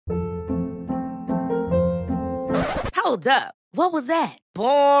Hold up. What was that?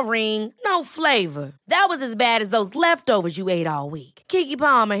 Boring. No flavor. That was as bad as those leftovers you ate all week. Keke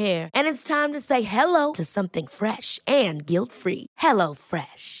Palmer here, and it's time to say hello to something fresh and guilt-free. Hello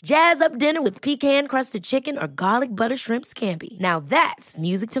Fresh. Jazz up dinner with pecan-crusted chicken or garlic butter shrimp scampi. Now that's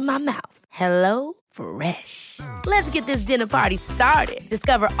music to my mouth. Hello Fresh. Let's get this dinner party started.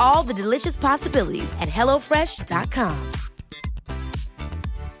 Discover all the delicious possibilities at hellofresh.com.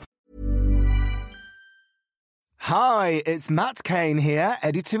 Hi, it's Matt Kane here,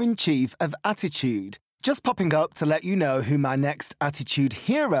 Editor-in-Chief of Attitude. Just popping up to let you know who my next Attitude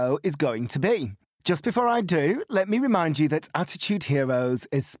hero is going to be. Just before I do, let me remind you that Attitude Heroes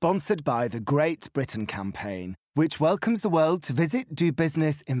is sponsored by the Great Britain campaign, which welcomes the world to visit, do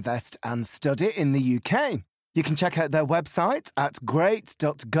business, invest and study in the UK. You can check out their website at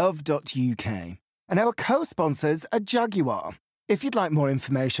great.gov.uk. And our co-sponsors are Jaguar. If you'd like more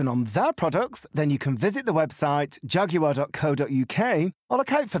information on their products, then you can visit the website jaguar.co.uk or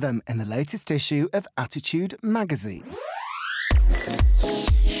look out for them in the latest issue of Attitude magazine.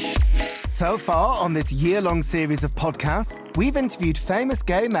 So far on this year-long series of podcasts, we've interviewed famous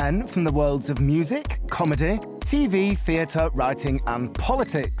gay men from the worlds of music, comedy, TV, theatre, writing and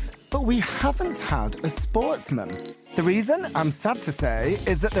politics. But we haven't had a sportsman. The reason, I'm sad to say,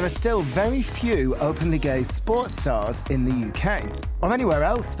 is that there are still very few openly gay sports stars in the UK, or anywhere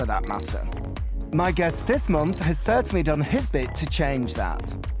else for that matter. My guest this month has certainly done his bit to change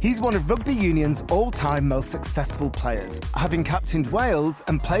that. He's one of rugby union's all-time most successful players, having captained Wales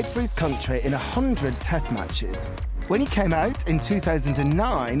and played for his country in 100 test matches. When he came out in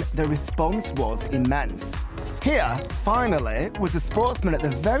 2009, the response was immense. Here, finally, was a sportsman at the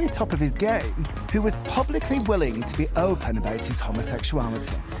very top of his game who was publicly willing to be open about his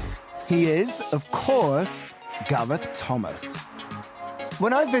homosexuality. He is, of course, Gareth Thomas.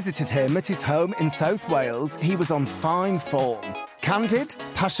 When I visited him at his home in South Wales, he was on fine form. Candid,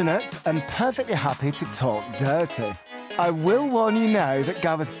 passionate, and perfectly happy to talk dirty. I will warn you now that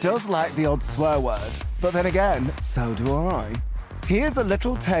Gareth does like the odd swear word, but then again, so do I. Here's a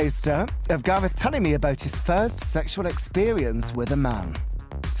little taster of Gareth telling me about his first sexual experience with a man.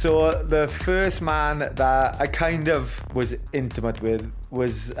 So the first man that I kind of was intimate with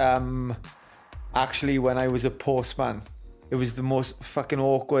was actually when I was a postman. It was the most fucking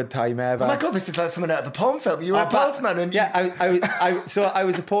awkward time ever. Oh my God, this is like someone out of a porn film. You were a postman and... Yeah, I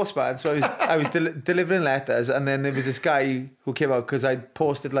was a postman, so I was delivering letters, and then there was this guy who came out because I'd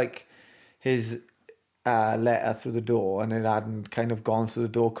posted like his letter through the door and it hadn't kind of gone through the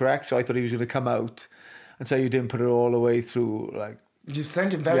door correct, so I thought he was going to come out and say you didn't put it all the way through. Like, you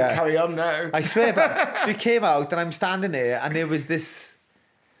sound him very carry on now. I swear, but so he came out and I'm standing there and there was this...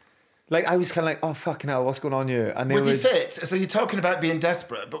 Like, I was kind of like, oh, fucking hell, what's going on here? And was he fit? So you're talking about being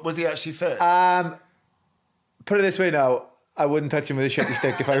desperate, but was he actually fit? Put it this way now, I wouldn't touch him with a shitty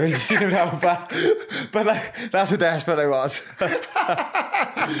stick if I really seen him now, but like, that's how desperate I was.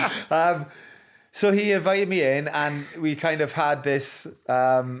 So he invited me in and we kind of had this,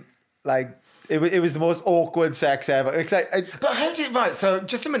 it was the most awkward sex ever. But how did right? So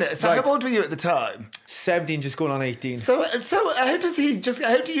just a minute. So how old were you at the time? 17, just going on 18. So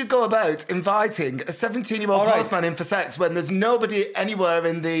how do you go about inviting a 17-year-old postman in for sex when there's nobody anywhere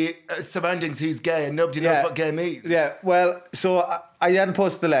in the surroundings who's gay and nobody knows what gay means? Yeah. Well, so I hadn't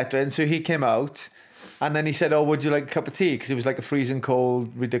posted the letter, and so he came out. And then he said, oh, would you like a cup of tea? Because it was like a freezing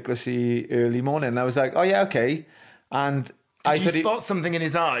cold, ridiculously early morning. And I was like, oh, yeah, okay. And Did you spot something in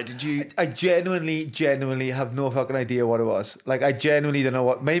his eye? Did you? I genuinely have no fucking idea what it was. Like, I genuinely don't know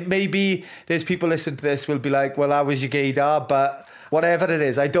what. Maybe there's people listening to this will be like, well, that was your gaydar. But whatever it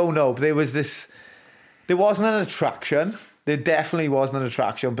is, I don't know. But there wasn't an attraction. There definitely wasn't an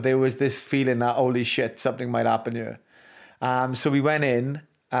attraction. But there was this feeling that, holy shit, something might happen here. So we went in.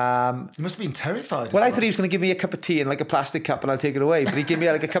 You must have been terrified. Well, I thought he was going to give me a cup of tea in like a plastic cup and I'll take it away. But he gave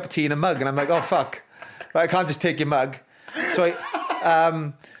me like a cup of tea in a mug and I'm like, oh, fuck. Right, I can't just take your mug. So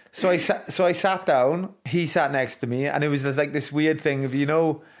I sat down, he sat next to me and it was just like this weird thing of,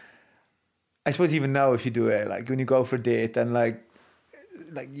 I suppose even now if you do it, like when you go for a date and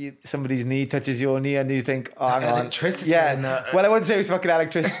somebody's knee touches your knee and you think, oh, hang on. Electricity in that. Well, I wouldn't say it was fucking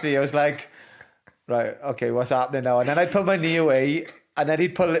electricity. I was like, right, okay, what's happening now? And then I'd pull my knee away and then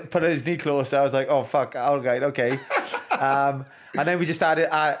he'd put his knee closer. I was like, oh, fuck, all right, okay. And then we just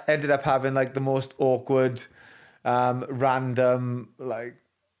ended up having like the most awkward, random, like,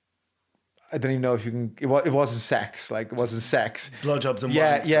 I don't even know if you can. It wasn't sex. Like, it wasn't sex. Blowjobs and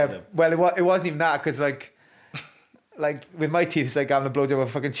yeah, wine. yeah. Well, it wasn't even that because like like with my teeth, it's like having a blowjob with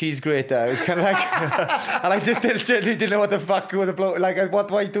a fucking cheese grater. It was kind of like, and I just didn't know what the fuck with a blow. Like, what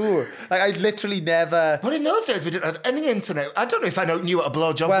do I do? Like, I literally never. Well, in those days we didn't have any internet. I don't know if I knew what a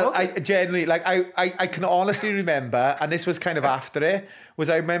blowjob was. Well, I genuinely, like, I can honestly remember, and this was kind of after it. Was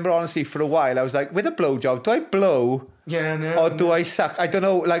I remember honestly for a while I was like, with a blowjob, do I blow? Yeah, no. Or do I suck? I don't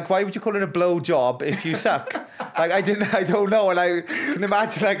know. Like, why would you call it a blowjob if you suck? Like, I don't know. And I can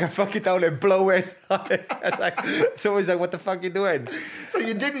imagine like I fuck it down and blow it. It's always like, what the fuck are you doing? So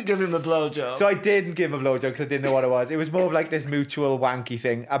you didn't give him a blowjob? So I didn't give him a blowjob because I didn't know what it was. It was more of like this mutual wanky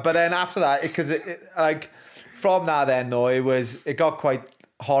thing. But then after that, because like from that then though, it got quite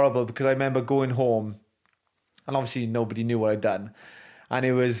horrible because I remember going home, and obviously nobody knew what I'd done, and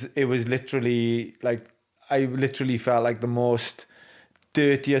it was literally like I literally felt like the most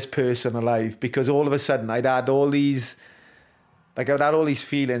dirtiest person alive because all of a sudden I'd had all these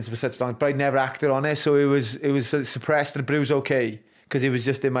feelings for such long, but I'd never acted on it, so it was suppressed, and but it was okay because it was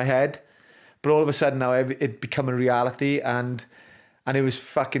just in my head. But all of a sudden now it become a reality, and it was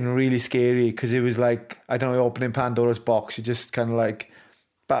fucking really scary because it was like, I don't know, opening Pandora's box. You're just kind of like,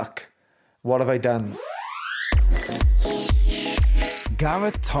 fuck, what have I done?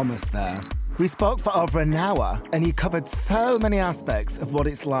 Gareth Thomas there. We spoke for over an hour and he covered so many aspects of what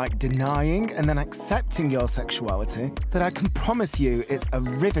it's like denying and then accepting your sexuality that I can promise you it's a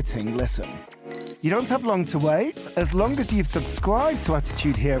riveting listen. You don't have long to wait. As long as you've subscribed to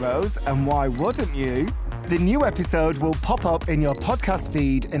Attitude Heroes, and why wouldn't you? The new episode will pop up in your podcast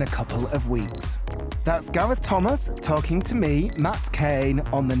feed in a couple of weeks. That's Gareth Thomas talking to me, Matt Kane,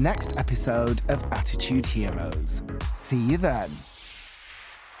 on the next episode of Attitude Heroes. See you then.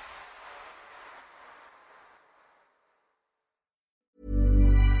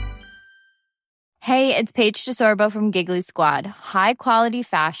 Hey, it's Paige DeSorbo from Giggly Squad. High quality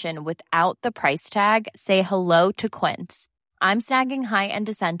fashion without the price tag. Say hello to Quince. I'm snagging high-end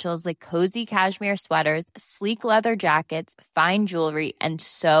essentials like cozy cashmere sweaters, sleek leather jackets, fine jewelry, and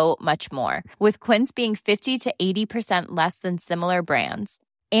so much more. With Quince being 50 to 80% less than similar brands.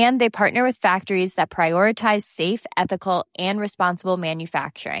 And they partner with factories that prioritize safe, ethical, and responsible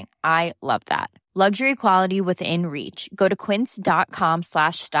manufacturing. I love that. Luxury quality within reach. Go to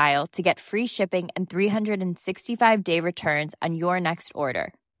quince.com/style to get free shipping and 365-day returns on your next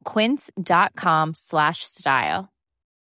order. Quince.com/style.